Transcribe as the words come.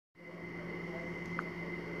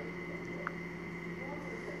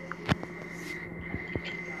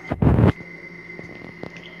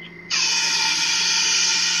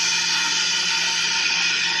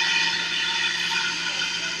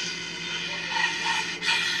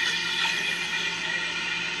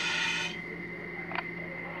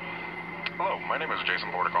My name is Jason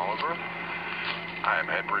Porter Collinsworth. I am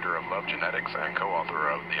head breeder of Love Genetics and co-author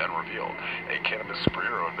of The Unrevealed, a cannabis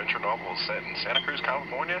superhero adventure novel set in Santa Cruz,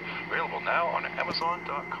 California, available now on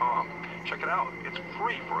Amazon.com. Check it out. It's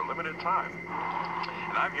free for a limited time.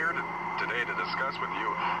 And I'm here today to discuss with you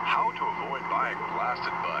how to avoid buying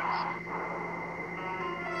blasted buds.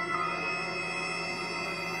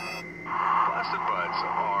 Blasted buds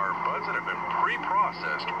are buds that have been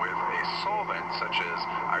pre-processed with a solvent such as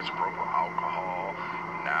isopropyl alcohol,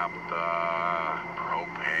 naphtha,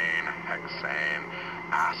 propane, hexane,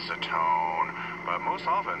 acetone, but most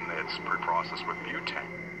often it's pre-processed with butane.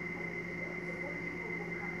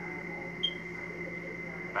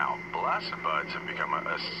 Now, blasted buds have become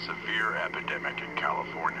a severe epidemic in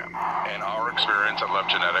California. In our experience at Love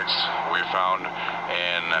Genetics, we found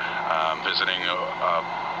in visiting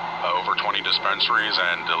over 20 dispensaries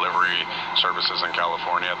and delivery services in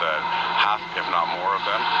California that half, if not more of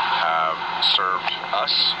them, have served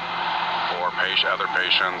us or other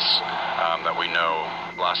patients that we know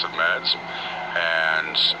blasted meds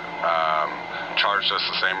and charged us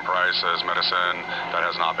the same price as medicine that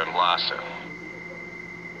has not been blasted.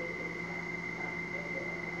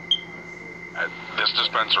 This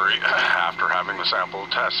dispensary, after having the sample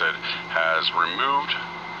tested, has removed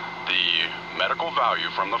the medical value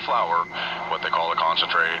from the flower, what they call a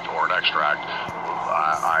concentrate or an extract,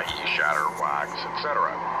 i.e. shatter, wax,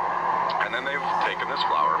 etc. And then they've taken this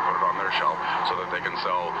flower and put it on their shelf so that they can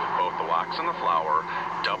sell both the wax and the flower,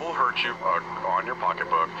 double hurt you on your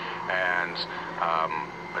pocketbook, and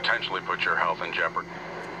potentially put your health in jeopardy.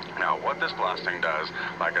 Now, what this blasting does,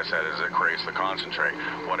 like I said, is it creates the concentrate.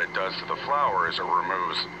 What it does to the flower is it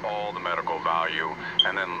removes all the medical value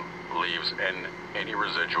and then leaves in any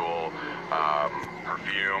residual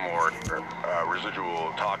perfume or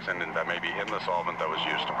residual toxin that may be in the solvent that was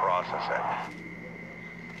used to process it.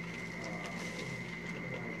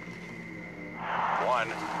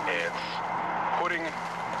 One, it's putting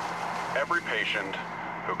every patient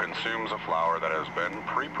who consumes a flower that has been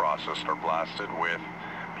pre-processed or blasted with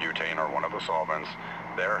butane or one of the solvents,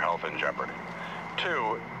 their health in jeopardy.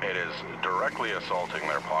 Two, it is directly assaulting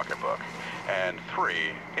their pocketbook. And three,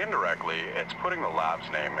 indirectly, it's putting the lab's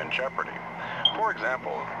name in jeopardy. For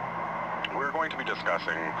example, we're going to be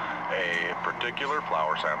discussing a particular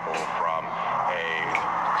flower sample from a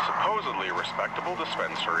supposedly respectable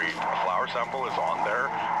dispensary. A flower sample is on their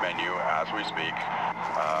menu as we speak,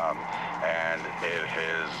 and it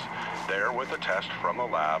is there with a test from the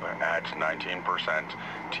lab at 19%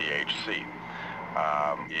 THC.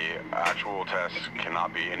 The actual test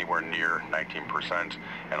cannot be anywhere near 19%.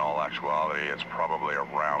 In all actuality, it's probably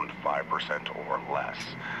around 5% or less.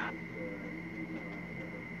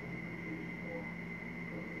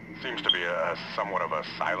 Seems to be somewhat of a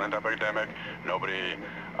silent epidemic. Nobody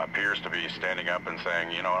appears to be standing up and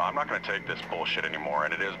saying, you know, I'm not going to take this bullshit anymore,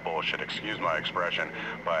 and it is bullshit, excuse my expression,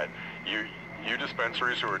 but you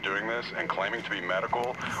dispensaries who are doing this and claiming to be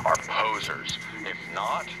medical are posers.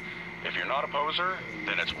 If you're not a poser,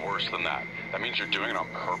 then it's worse than that. That means you're doing it on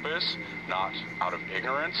purpose, not out of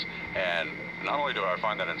ignorance. And not only do I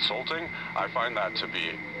find that insulting, I find that to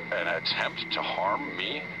be an attempt to harm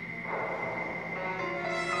me.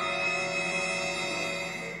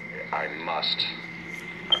 I must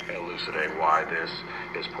elucidate why this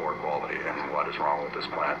is poor quality and what is wrong with this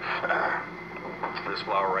plant. This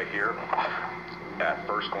flower right here, at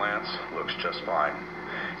first glance, looks just fine.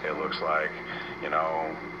 It looks like, you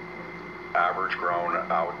know, average grown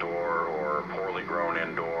outdoor or poorly grown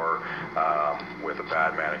indoor with a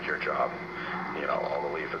bad manicure job, you know, all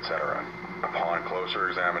the leaf, etc. Upon closer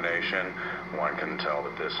examination, one can tell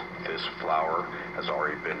that this flower has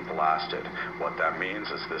already been blasted. What that means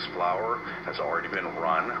is this flower has already been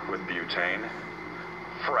run with butane,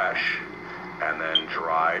 fresh, and then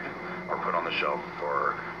dried or put on the shelf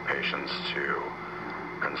for patients to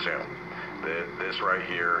consume. This right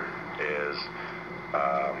here is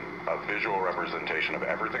a visual representation of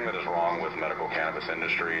everything that is wrong with medical cannabis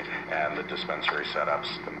industry and the dispensary setups.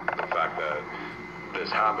 The fact that this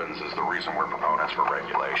happens is the reason we're proponents for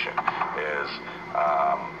regulation.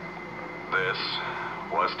 This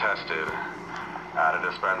was tested at a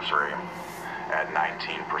dispensary at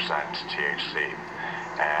 19% THC,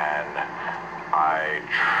 and I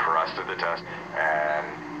trusted the test, and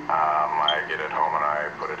I get it home and I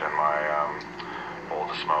put it in my bowl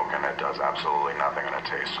to smoke, and it does absolutely nothing, and it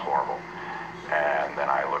tastes horrible. And then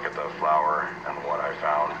I look at the flower, and what I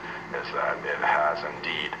found is that it has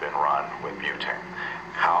indeed been run with butane.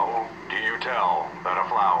 How do you tell that a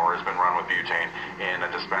flower has been run with butane in a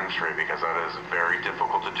dispensary? Because that is very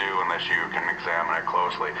difficult to do unless you can examine it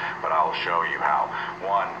closely, but I'll show you how.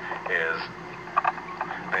 One is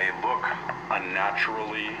they look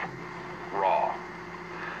unnaturally raw,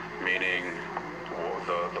 meaning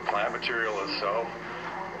the plant material itself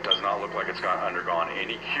does not look like it's undergone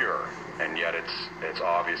any cure, and yet it's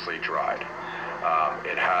obviously dried.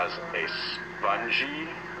 It has a spongy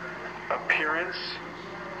appearance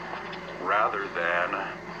rather than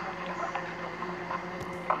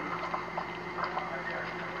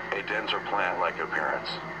a denser plant-like appearance.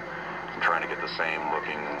 I'm trying to get the same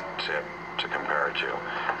looking tip to compare it to.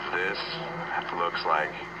 This looks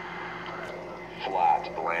like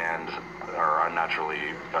flat, bland, or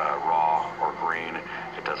unnaturally raw or green.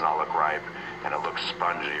 It does not look ripe, and it looks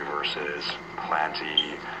spongy versus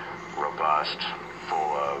planty, robust,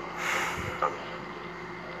 full of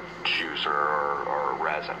juice or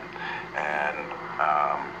resin. And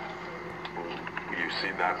you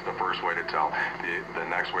see, that's the first way to tell. The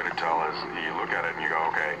next way to tell is you look at it and you go,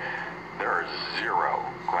 okay, there are 0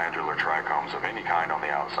 glandular trichomes of any kind on the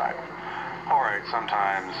outside. All right,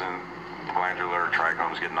 sometimes glandular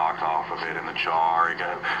trichomes get knocked off a bit in the jar. You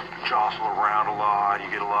get jostle around a lot.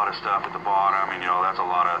 You get a lot of stuff at the bottom, and that's a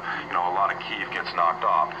lot of keef gets knocked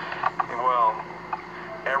off. Well,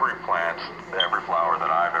 every plant, every flower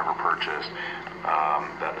that I've ever purchased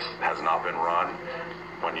that has not been run,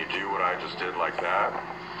 when you do what I just did like that,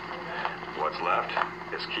 what's left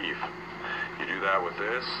is keef. You do that with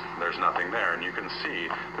this, there's nothing there, and you can see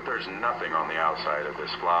that there's nothing on the outside of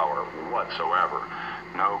this flower whatsoever.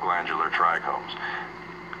 No glandular trichomes.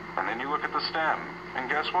 And then you look at the stem, and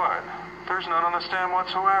guess what? There's none on the stem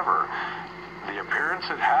whatsoever. The appearance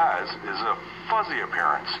it has is a fuzzy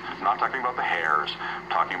appearance. I'm not talking about the hairs, I'm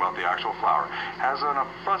talking about the actual flower. It has a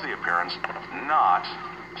fuzzy appearance, not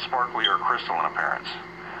sparkly or crystalline appearance.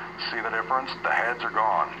 See the difference? The heads are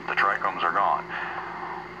gone, the trichomes are gone.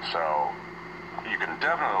 So you can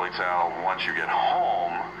definitely tell once you get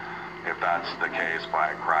home if that's the case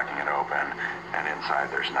by cracking it open, and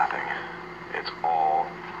inside there's nothing. It's all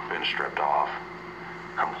been stripped off,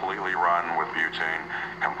 completely run with butane,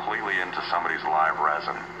 completely into somebody's live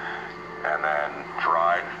resin, and then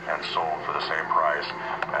dried and sold for the same price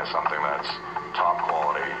as something that's top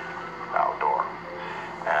quality outdoor.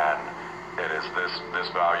 And it is this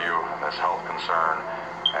value, this health concern,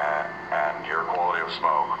 and your quality of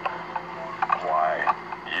smoke why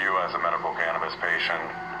you as a medical cannabis patient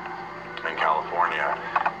in California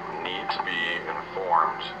need to be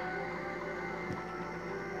informed.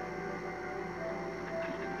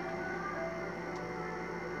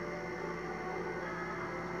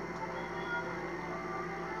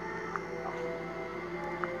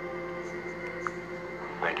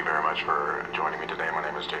 Thank you very much for joining me today. My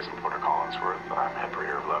name is Jason Porter Collinsworth. I'm head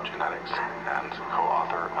breeder of Love Genetics and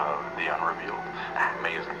co-author of The Unrevealed,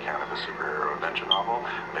 amazing cannabis superhero adventure novel,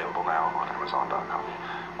 available now on Amazon.com.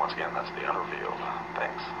 Once again, that's The Unrevealed.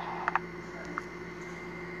 Thanks.